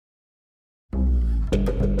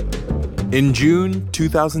In June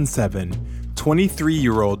 2007,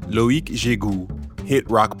 23-year-old Loïc Jégoux hit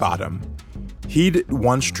rock bottom. He'd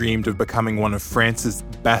once dreamed of becoming one of France's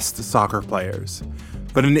best soccer players,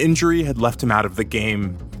 but an injury had left him out of the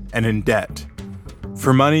game and in debt.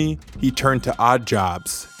 For money, he turned to odd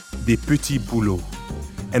jobs, des petits boulots,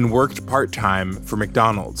 and worked part-time for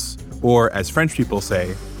McDonald's, or as French people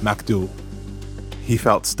say, McDo. He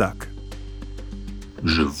felt stuck.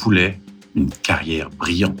 Je voulais une carrière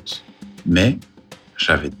brillante, mais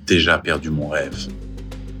j'avais déjà perdu mon rêve.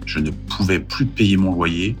 Je ne pouvais plus payer mon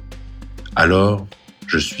loyer, alors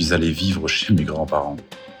je suis allé vivre chez mes grands-parents.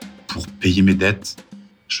 Pour payer mes dettes,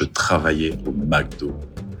 je travaillais au McDo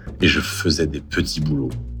et je faisais des petits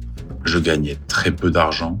boulots. Je gagnais très peu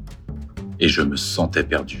d'argent et je me sentais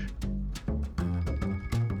perdu.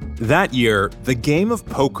 That year, the game of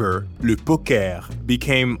poker, le poker,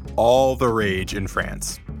 became all the rage in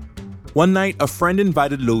France. One night, a friend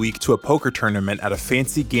invited Loïc to a poker tournament at a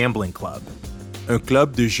fancy gambling club, un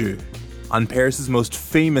club de jeu, on Paris's most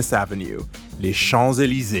famous avenue, les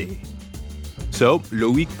Champs-Élysées. So,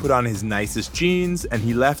 Loïc put on his nicest jeans and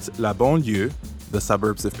he left La Banlieue, the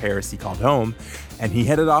suburbs of Paris he called home, and he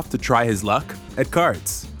headed off to try his luck at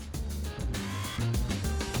cards.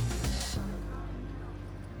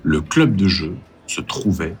 Le club de jeu se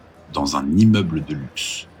trouvait dans un immeuble de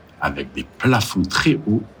luxe, avec des plafonds très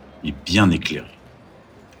hauts et bien éclairés.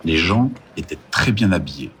 Les gens étaient très bien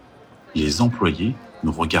habillés. Les employés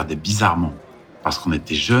nous regardaient bizarrement parce qu'on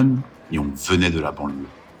était jeunes et on venait de la banlieue.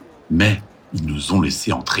 Mais ils nous ont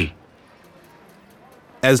laissés entrer.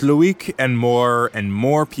 As Loïc and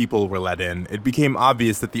more people were let in, it became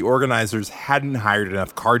obvious that the organizers hadn't hired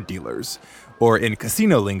enough card dealers, or in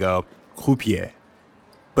casino lingo, croupiers.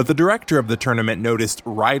 But the director of the tournament noticed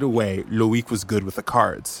right away Loïc was good with the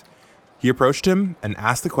cards. He approached him and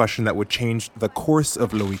asked the question that would change the course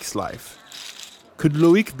of Loïc's life. Could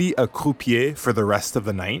Loïc be a croupier for the rest of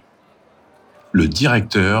the night? Le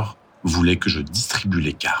directeur voulait que je distribue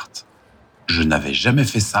les cartes. Je n'avais jamais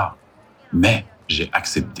fait ça, mais j'ai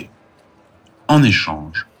accepté. En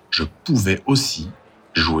échange, je pouvais aussi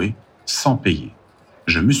jouer sans payer.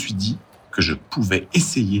 Je me suis dit que je pouvais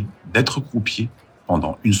essayer d'être croupier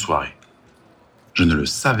pendant une soirée. Je ne le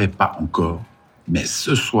savais pas encore, mais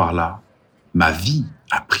ce soir-là, ma vie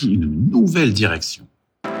a pris une nouvelle direction.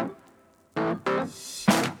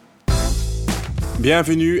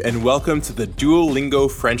 Bienvenue and welcome to the Duolingo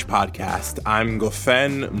French podcast. I'm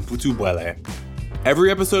Gofen Mputubwele.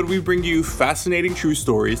 Every episode we bring you fascinating true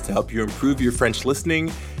stories to help you improve your French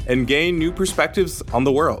listening and gain new perspectives on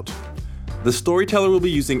the world. The storyteller will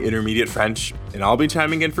be using intermediate French, and I'll be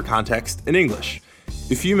chiming in for context in English.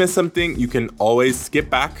 If you miss something, you can always skip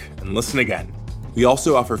back and listen again. We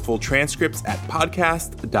also offer full transcripts at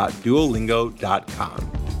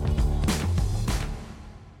podcast.duolingo.com.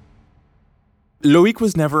 Loïc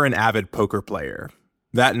was never an avid poker player.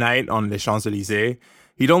 That night on Les Champs-Élysées,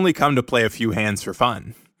 he'd only come to play a few hands for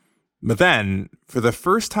fun. But then, for the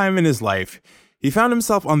first time in his life, he found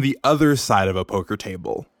himself on the other side of a poker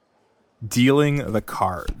table, dealing the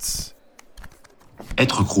cards.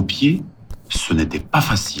 Être croupier, ce n'était pas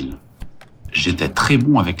facile. J'étais très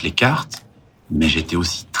bon avec les cartes, mais j'étais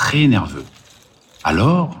aussi très nerveux.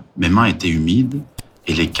 Alors, mes mains étaient humides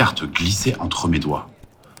et les cartes glissaient entre mes doigts.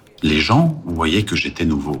 Les gens voyaient que j'étais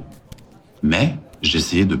nouveau. Mais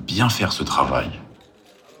j'essayais de bien faire ce travail.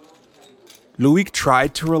 Loïc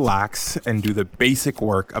tried to relax and do the basic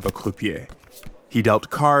work of a croupier. He dealt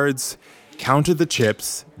cards, counted the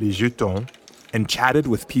chips, les jetons, and chatted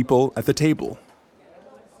with people at the table.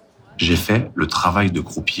 J'ai fait le travail de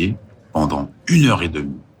croupier pendant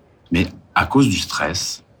 1h30. Mais à cause du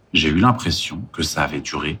stress, j'ai eu l'impression que ça avait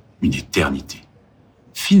duré une éternité.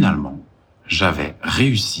 Finalement, j'avais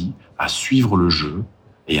réussi à suivre le jeu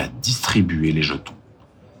et à distribuer les jetons.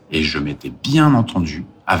 Et je m'étais bien entendu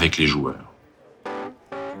avec les joueurs.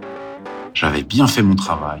 J'avais bien fait mon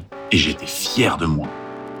travail et j'étais fier de moi.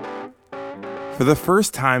 For the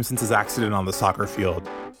first time since his accident on the soccer field,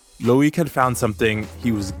 Loïc had found something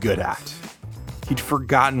he was good at. He'd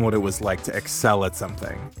forgotten what it was like to excel at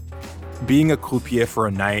something. Being a croupier for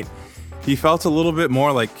a night, he felt a little bit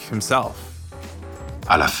more like himself.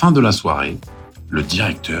 À la fin de la soirée, le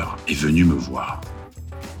directeur est venu me voir.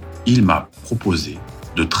 Il m'a proposé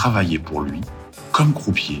de travailler pour lui comme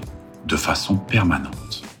croupier de façon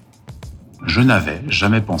permanente. Je n'avais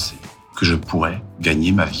jamais pensé que je pourrais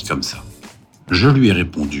gagner ma vie comme ça. Je lui ai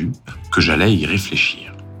répondu que j'allais y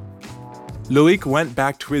réfléchir. Loïc went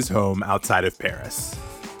back to his home outside of Paris.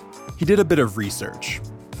 He did a bit of research.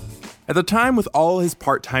 At the time, with all his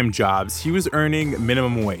part-time jobs, he was earning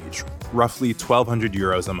minimum wage, roughly 1,200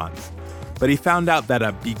 euros a month. But he found out that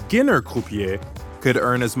a beginner croupier could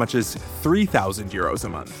earn as much as 3,000 euros a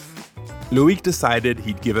month. Loic decided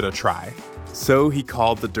he'd give it a try, so he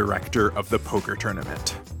called the director of the poker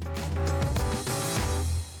tournament.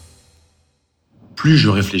 Plus je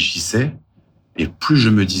réfléchissais, et plus je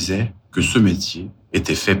me disais que ce métier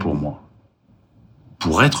était fait pour moi.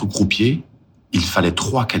 Pour être croupier, il fallait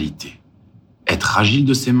 3 qualités. Être agile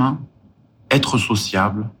de ses mains, être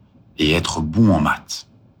sociable et être bon en maths.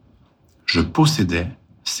 Je possédais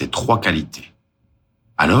ces 3 qualités.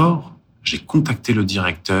 Alors, j'ai contacté le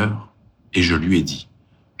directeur et je lui ai dit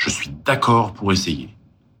 « Je suis d'accord pour essayer ».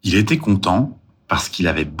 Il était content parce qu'il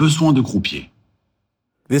avait besoin de croupiers.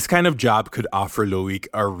 This kind of job could offer Loic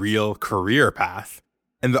a real career path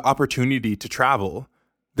and the opportunity to travel.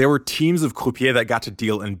 There were teams of croupiers that got to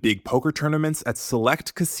deal in big poker tournaments at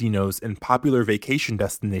select casinos and popular vacation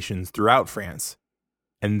destinations throughout France.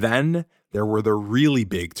 And then there were the really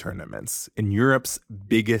big tournaments in Europe's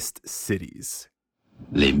biggest cities.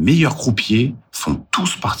 Les meilleurs croupiers font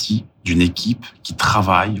tous partie d'une équipe qui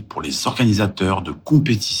travaille pour les organisateurs de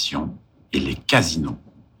compétitions et les casinos.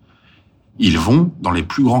 Ils vont dans les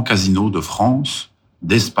plus grands casinos de France,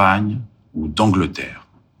 d'Espagne ou d'Angleterre.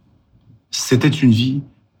 C'était une vie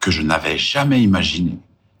que je n'avais jamais imaginée,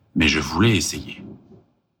 mais je voulais essayer.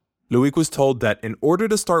 Loic was told that in order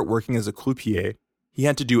to start working as a croupier, he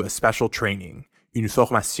had to do a special training, une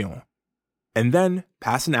formation, and then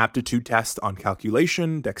pass an aptitude test on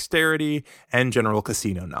calculation, dexterity, and general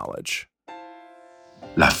casino knowledge.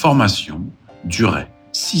 La formation durait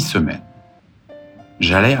 6 semaines.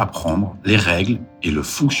 J'allais apprendre les règles et le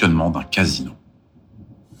fonctionnement d'un casino.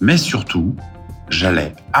 Mais surtout,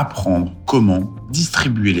 j'allais apprendre comment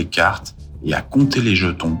distribuer les cartes et à compter les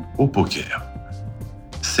jetons au poker.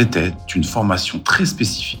 C'était une formation très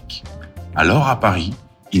spécifique. Alors à Paris,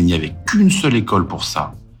 il n'y avait qu'une seule école pour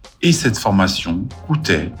ça, et cette formation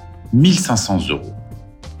coûtait 1 500 €.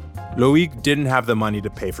 Loic didn't have the money to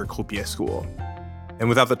pay for croupier school. And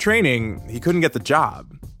without the training, he couldn't get the job.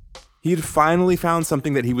 He'd finally found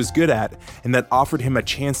something that he was good at and that offered him a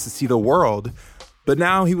chance to see the world, but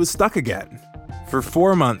now he was stuck again. For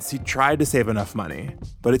 4 months, he tried to save enough money,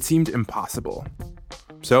 but it seemed impossible.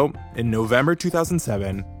 So, in November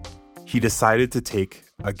 2007, he decided to take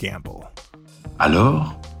a gamble.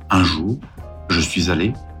 Alors, un jour, je suis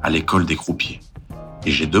allé à l'école des croupiers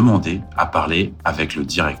et j'ai demandé à parler avec le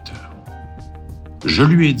directeur. Je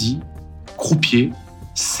lui ai dit « Croupier,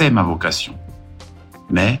 c'est ma vocation.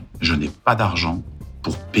 Mais je n'ai pas d'argent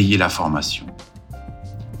pour payer la formation.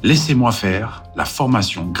 Laissez-moi faire la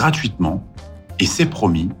formation gratuitement et c'est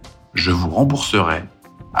promis, je vous rembourserai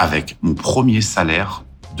avec mon premier salaire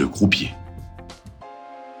de croupier. »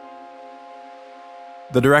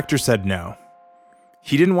 The director said no.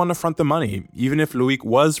 He didn't want to front the money, even if Loic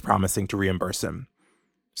was promising to reimburse him.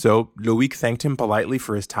 So Loic thanked him politely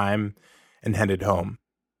for his time and headed home.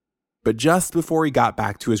 But just before he got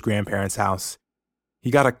back to his grandparents' house, he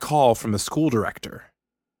got a call from the school director.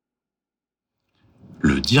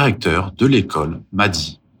 Le directeur de l'école m'a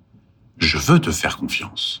dit « Je veux te faire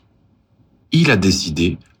confiance. » Il a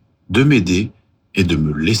décidé de m'aider et de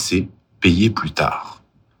me laisser payer plus tard.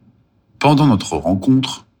 Pendant notre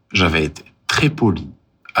rencontre, j'avais été très poli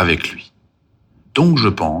avec lui. Donc je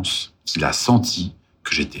pense qu'il a senti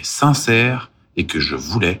que j'étais sincère et que je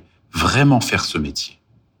voulais vraiment faire ce métier.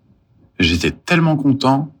 J'étais tellement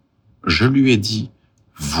content, je lui ai dit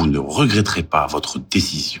 « Vous ne regretterez pas votre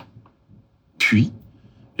décision. » Puis,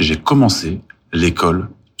 j'ai commencé l'école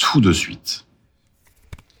tout de suite.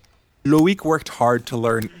 Loic worked hard to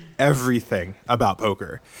learn everything about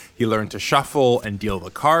poker. He learned to shuffle and deal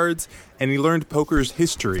the cards, and he learned poker's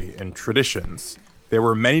history and traditions. There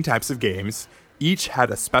were many types of games. Each had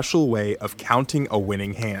a special way of counting a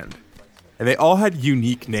winning hand. And they all had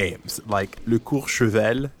unique names, like Le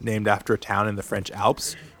Courchevel, named after a town in the French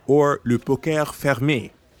Alps, or Le Poker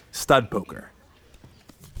Fermé, stud poker.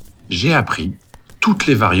 J'ai appris toutes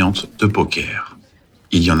les variantes de poker.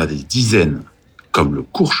 Il y en a des dizaines, comme le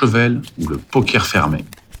Courchevel ou le poker fermé.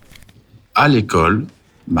 À l'école,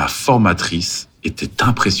 ma formatrice était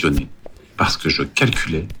impressionnée parce que je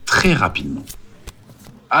calculais très rapidement.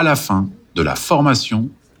 À la fin de la formation,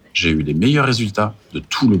 j'ai eu les meilleurs résultats de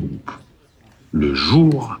tout le groupe. Le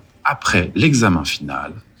jour après l'examen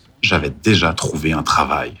final, j'avais déjà trouvé un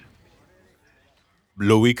travail.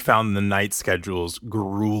 Loic found the night schedules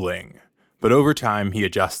grueling, but over time he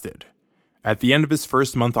adjusted. At the end of his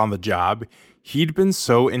first month on the job, he'd been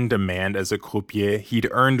so in demand as a croupier, he'd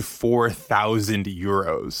earned 4,000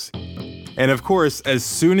 euros. And of course, as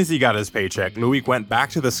soon as he got his paycheck, Loic went back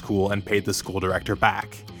to the school and paid the school director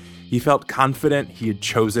back. He felt confident he had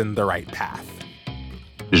chosen the right path.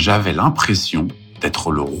 J'avais l'impression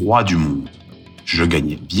d'être le roi du monde. Je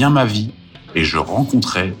gagnais bien ma vie et je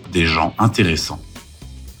rencontrais des gens intéressants.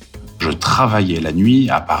 Je travaillais la nuit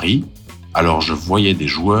à Paris, alors je voyais des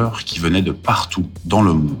joueurs qui venaient de partout dans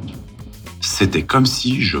le monde. C'était comme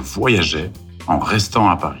si je voyageais en restant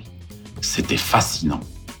à Paris. C'était fascinant.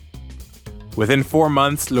 Within 4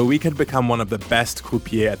 months, Loic had become one of the best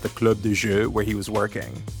croupiers at the Club de Jeu where he was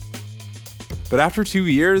working. But after 2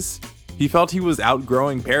 years, he felt he was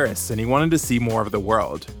outgrowing Paris and he wanted to see more of the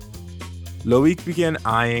world. Loic began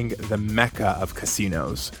eyeing the mecca of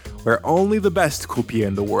casinos, where only the best croupiers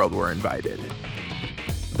in the world were invited.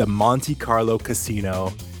 The Monte Carlo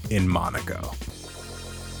Casino in Monaco.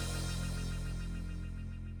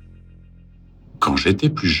 Quand j'étais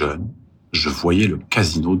plus jeune, je voyais le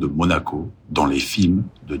casino de Monaco dans les films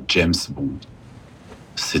de James Bond.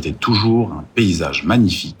 C'était toujours un paysage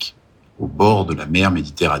magnifique au bord de la mer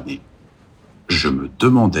Méditerranée. Je me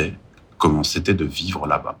demandais comment c'était de vivre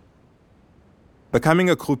là-bas. Becoming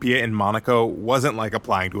a croupier in Monaco wasn't like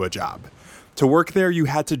applying to a job. To work there, you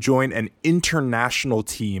had to join an international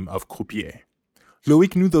team of croupiers.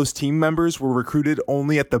 Loic knew those team members were recruited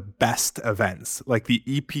only at the best events, like the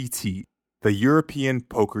EPT, the European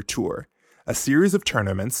Poker Tour, a series of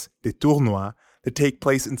tournaments, des tournois, that take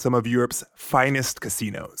place in some of Europe's finest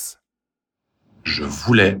casinos. Je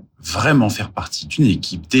voulais vraiment faire partie d'une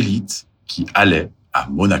équipe d'élite qui allait à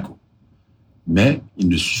Monaco. Mais il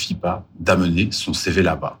ne suffit pas d'amener son CV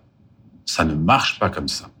là-bas. Ça ne marche pas comme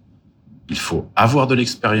ça. Il faut avoir de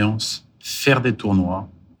l'expérience, faire des tournois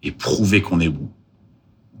et prouver qu'on est bon.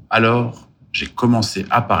 Alors, j'ai commencé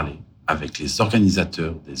à parler avec les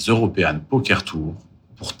organisateurs des European Poker Tour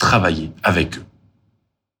pour travailler avec eux.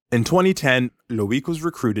 In 2010, Loic was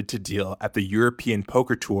recruited to deal at the European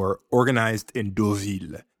Poker Tour organized in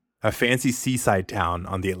Deauville, a fancy seaside town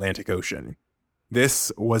on the Atlantic Ocean.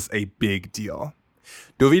 This was a big deal.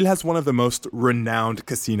 Deauville has one of the most renowned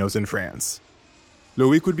casinos in France.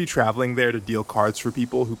 Loic would be traveling there to deal cards for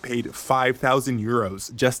people who paid 5,000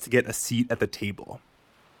 euros just to get a seat at the table.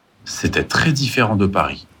 C'était très différent de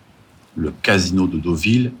Paris. Le casino de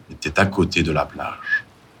Deauville était à côté de la plage.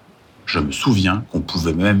 Je me souviens qu'on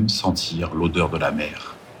pouvait même sentir l'odeur de la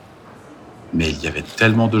mer. Mais il y avait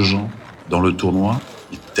tellement de gens dans le tournoi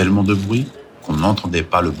et tellement de bruit qu'on n'entendait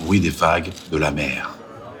pas le bruit des vagues de la mer.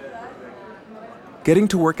 Getting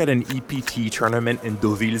to work at an EPT tournament in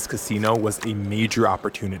Deauville's casino was a major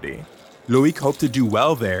opportunity. Loic hoped to do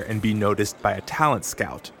well there and be noticed by a talent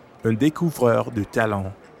scout, un découvreur de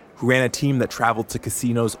talent, who ran a team that traveled to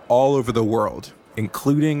casinos all over the world,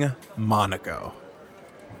 including Monaco.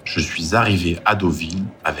 Je suis arrivé à Deauville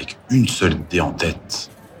avec une seule idée en tête,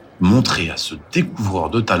 montrer à ce découvreur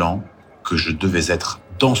de talent que je devais être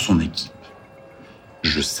dans son équipe.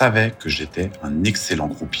 Je savais que j'étais un excellent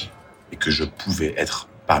croupier et que je pouvais être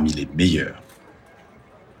parmi les meilleurs.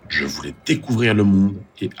 Je voulais découvrir le monde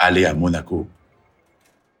et aller à Monaco.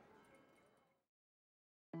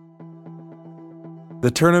 The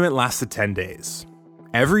tournament lasted 10 days.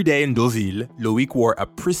 Every day in Deauville, Loic wore a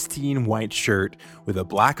pristine white shirt with a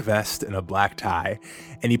black vest and a black tie,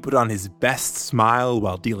 and he put on his best smile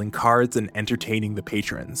while dealing cards and entertaining the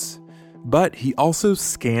patrons. But he also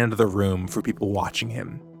scanned the room for people watching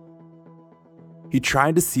him. He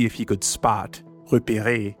tried to see if he could spot,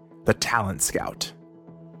 repérer, the talent scout.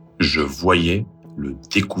 Je voyais le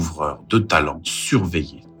découvreur de talent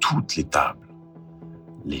surveiller toutes les tables.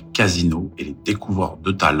 Les casinos et les découvreurs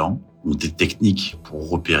de talent ont des techniques pour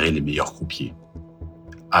repérer les meilleurs croupiers.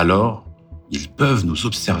 Alors, ils peuvent nous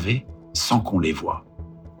observer sans qu'on les voie.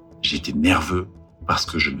 J'étais nerveux parce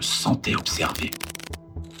que je me sentais observé.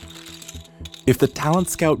 If the talent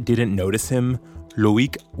scout didn't notice him,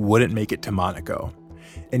 Loic wouldn't make it to Monaco,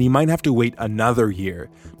 and he might have to wait another year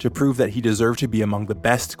to prove that he deserved to be among the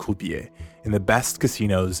best croupiers in the best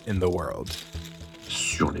casinos in the world.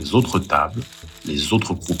 Sur les autres tables, les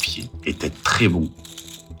autres croupiers étaient très bons.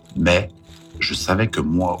 Mais je savais que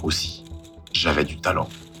moi aussi, j'avais du talent.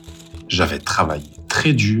 J'avais travaillé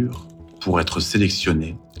très dur pour être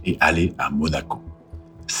sélectionné et aller à Monaco.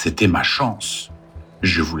 C'était ma chance.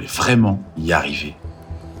 Je voulais vraiment y arriver.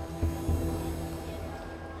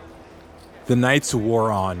 The nights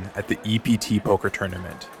wore on at the EPT poker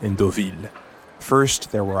tournament in Deauville.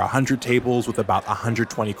 First, there were 100 tables with about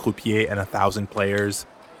 120 croupiers and 1,000 players.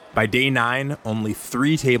 By day 9, only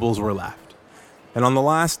 3 tables were left. And on the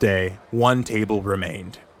last day, 1 table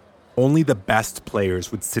remained. Only the best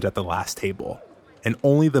players would sit at the last table, and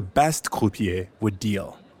only the best croupier would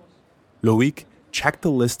deal. Loïc checked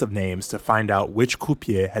the list of names to find out which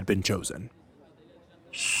croupier had been chosen.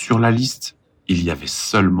 Sur la liste, il y avait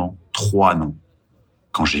seulement 3 noms.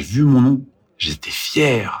 Quand j'ai vu mon nom, j'étais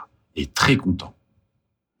fier et très content.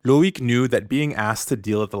 Loïc knew that being asked to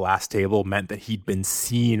deal at the last table meant that he'd been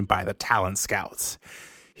seen by the talent scouts.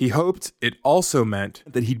 He hoped it also meant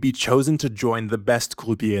that he'd be chosen to join the best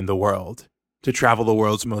croupier in the world, to travel the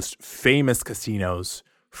world's most famous casinos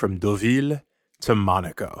from Deauville to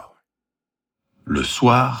Monaco. Le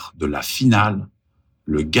soir de la finale,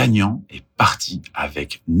 le gagnant est parti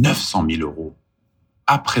avec 900 000 €.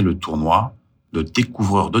 Après le tournoi, le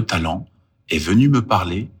découvreur de talent est venu me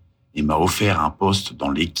parler et m'a offert un poste dans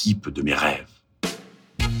l'équipe de mes rêves.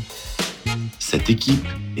 Cette équipe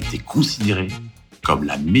était considérée comme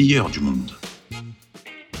la meilleure du monde.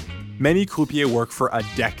 Many croupiers work for a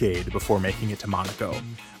decade before making it to Monaco,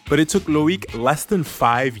 but it took Loïc less than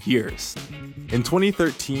 5 years. In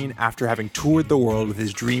 2013, after having toured the world with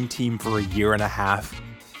his dream team for a year and a half,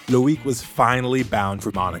 Loïc was finally bound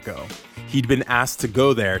for Monaco. He'd been asked to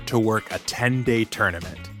go there to work a 10-day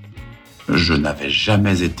tournament. Je n'avais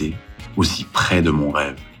jamais été aussi près de mon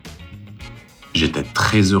rêve. J'étais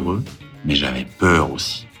très heureux, mais j'avais peur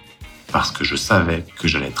aussi, parce que je savais que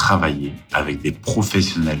j'allais travailler avec des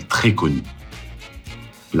professionnels très connus.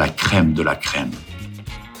 La crème de la crème.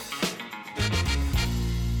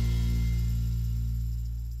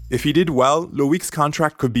 If he did well, Loïc's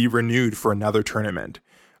contract could be renewed for another tournament,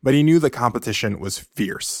 but he knew the competition was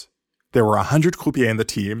fierce. There were 100 croupiers in the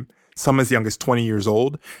team, some as young as 20 years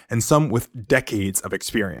old, and some with decades of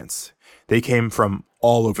experience. They came from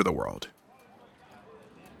all over the world.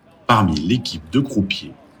 Parmi l'équipe de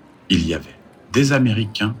croupiers, il y avait des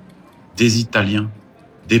Américains, des Italiens,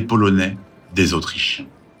 des Polonais, des Autrichiens.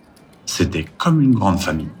 C'était comme une grande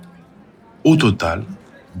famille. Au total,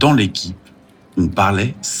 dans l'équipe, on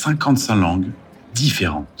parlait 55 langues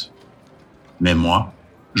différentes. Mais moi,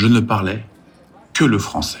 je ne parlais que le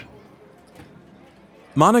français.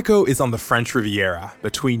 Monaco is on the French Riviera,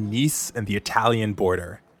 between Nice and the Italian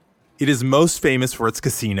border. It is most famous for its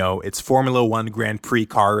casino, its Formula One Grand Prix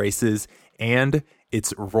car races, and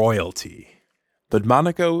its royalty. But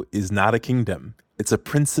Monaco is not a kingdom. It's a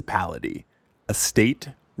principality, a state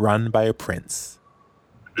run by a prince.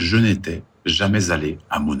 Je n'étais jamais allé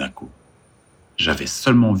à Monaco. J'avais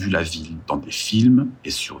seulement vu la ville dans des films et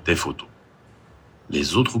sur des photos.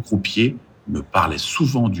 Les autres croupiers me parlaient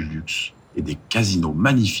souvent du luxe et des casinos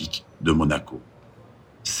magnifiques de Monaco.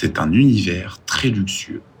 C'est un univers très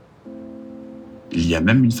luxueux. Il y a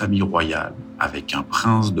même une famille royale avec un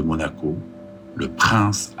prince de Monaco, le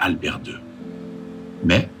prince Albert II.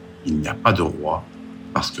 Mais il n'y a pas de roi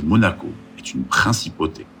parce que Monaco est une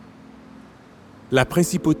principauté. La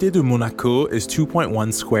Principauté de Monaco is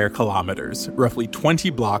 2.1 square kilometers, roughly 20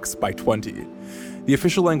 blocks by 20. The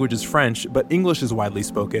official language is French, but English is widely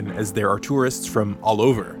spoken as there are tourists from all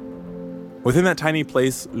over. Within that tiny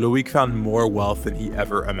place, Loïc found more wealth than he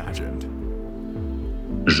ever imagined.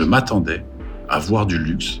 Je m'attendais à voir du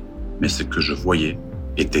luxe, mais ce que je voyais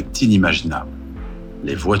était inimaginable.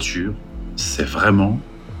 Les voitures, c'est vraiment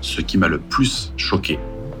ce qui m'a le plus choqué.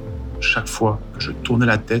 Chaque fois que je tournais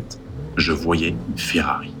la tête, je voyais une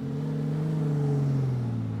Ferrari.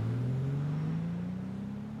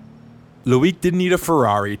 Loïc didn't need a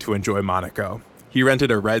Ferrari to enjoy Monaco. He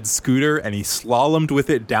rented a red scooter and he slalomed with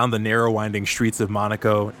it down the narrow winding streets of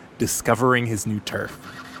Monaco, discovering his new turf.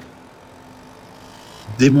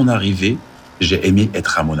 Dès mon arrivée, j'ai aimé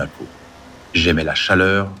être à Monaco. J'aimais la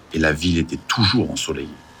chaleur et la ville était toujours ensoleillée.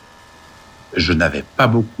 Je n'avais pas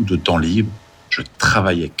beaucoup de temps libre, je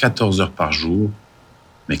travaillais 14 heures par jour,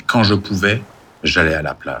 mais quand je pouvais, j'allais à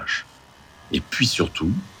la plage. Et puis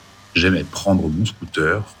surtout, j'aimais prendre mon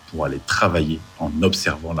scooter pour aller travailler en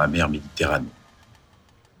observant la mer Méditerranée.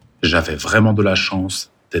 J'avais vraiment de la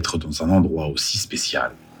chance d'être dans un endroit aussi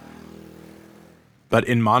spécial. But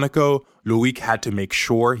in Monaco, Loïc had to make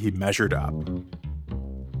sure he measured up.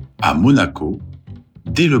 À Monaco,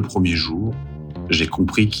 dès le premier jour, j'ai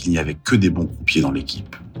compris qu'il n'y avait que des bons croupiers dans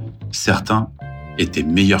l'équipe. Certains étaient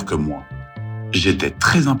meilleurs que moi. J'étais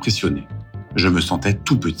très impressionné. Je me sentais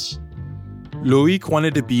tout petit. Loïc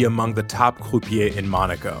wanted to be among the top croupiers in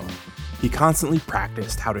Monaco. He constantly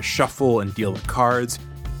practiced how to shuffle and deal the cards.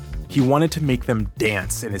 He wanted to make them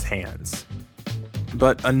dance in his hands.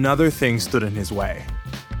 But another thing stood in his way.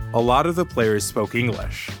 A lot of the players spoke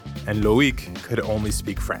English, and Loïc could only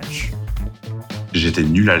speak French. J'étais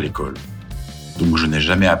nul à l'école, donc je n'ai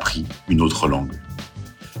jamais appris une autre langue.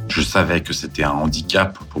 Je savais que c'était un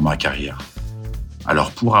handicap pour ma carrière.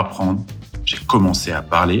 Alors pour apprendre, j'ai commencé à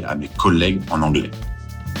parler à mes collègues en anglais.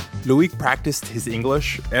 Loic practiced his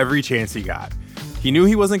English every chance he got. He knew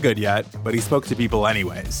he wasn't good yet, but he spoke to people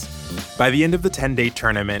anyways. By the end of the 10-day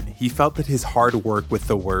tournament, he felt that his hard work with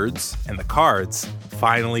the words and the cards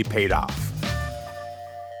finally paid off.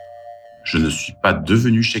 Je ne suis pas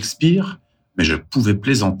devenu Shakespeare, mais je pouvais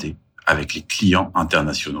plaisanter avec les clients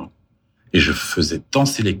internationaux. Et je faisais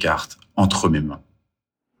danser les cartes entre mes mains.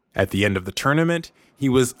 At the end of the tournament, he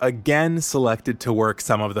was again selected to work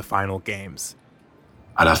some of the final games.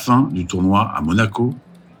 À la fin du tournoi à Monaco,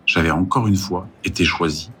 j'avais encore une fois été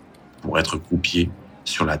choisi pour être croupier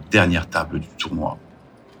sur la dernière table du tournoi.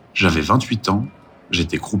 J'avais 28 ans,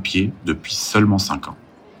 j'étais croupier depuis seulement 5 ans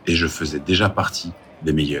et je faisais déjà partie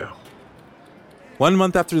des meilleurs. 1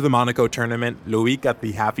 month after the Monaco tournament, Loic got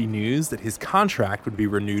the happy news that his contract would be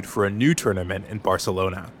renewed for a new tournament in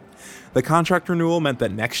Barcelona. The contract renewal meant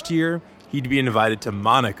that next year, he'd be invited to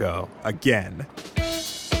Monaco again.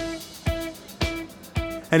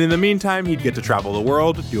 And in the meantime, he'd get to travel the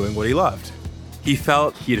world doing what he loved. He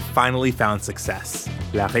felt he had finally found success,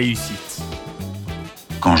 la réussite.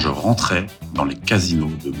 Quand je rentrais dans les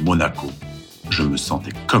casinos de Monaco, je me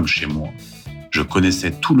sentais comme chez moi. Je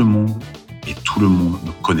connaissais tout le monde et tout le monde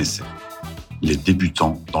me connaissait. Les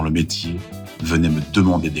débutants dans le métier venaient me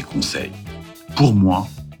demander des conseils. Pour moi,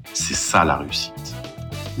 c'est ça la réussite,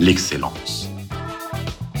 l'excellence.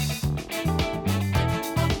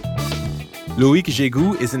 Loic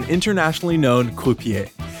Jégoux is an internationally known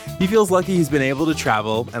croupier. He feels lucky he's been able to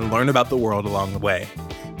travel and learn about the world along the way.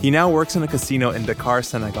 He now works in a casino in Dakar,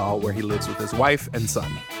 Senegal, where he lives with his wife and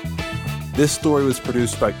son. This story was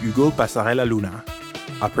produced by Hugo Pasarela Luna,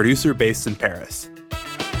 a producer based in Paris.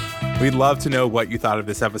 We'd love to know what you thought of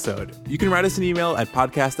this episode. You can write us an email at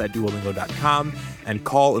podcast@duolingo.com and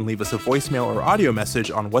call and leave us a voicemail or audio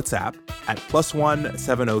message on WhatsApp at +1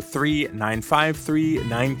 703 953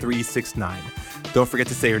 9369. Don't forget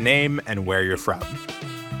to say your name and where you're from.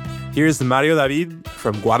 Here's Mario David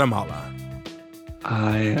from Guatemala.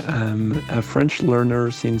 I am a French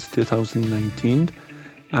learner since 2019,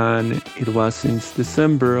 and it was since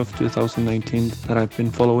December of 2019 that I've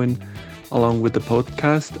been following along with the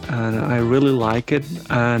podcast, and I really like it.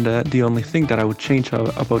 And the only thing that I would change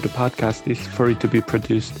about the podcast is for it to be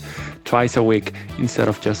produced twice a week instead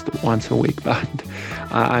of just once a week. But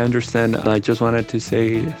I understand. I just wanted to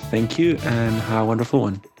say thank you and have a wonderful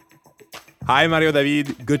one. Hi, Mario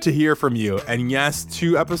David. Good to hear from you. And yes,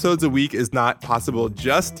 2 episodes a week is not possible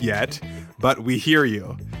just yet, but we hear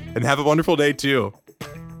you. And have a wonderful day, too.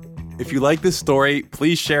 If you like this story,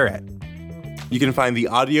 please share it. You can find the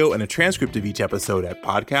audio and a transcript of each episode at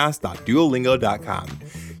podcast.duolingo.com.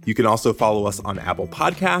 You can also follow us on Apple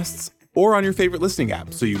Podcasts or on your favorite listening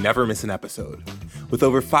app so you never miss an episode. With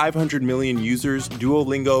over 500 million users,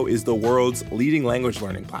 Duolingo is the world's leading language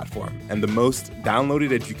learning platform and the most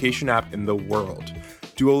downloaded education app in the world.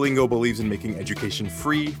 Duolingo believes in making education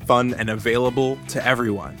free, fun, and available to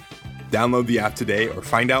everyone. Download the app today or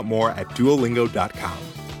find out more at duolingo.com.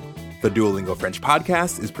 The Duolingo French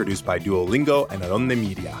podcast is produced by Duolingo and Aronde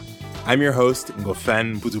Media. I'm your host,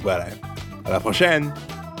 Ngofen Butubere. À la prochaine!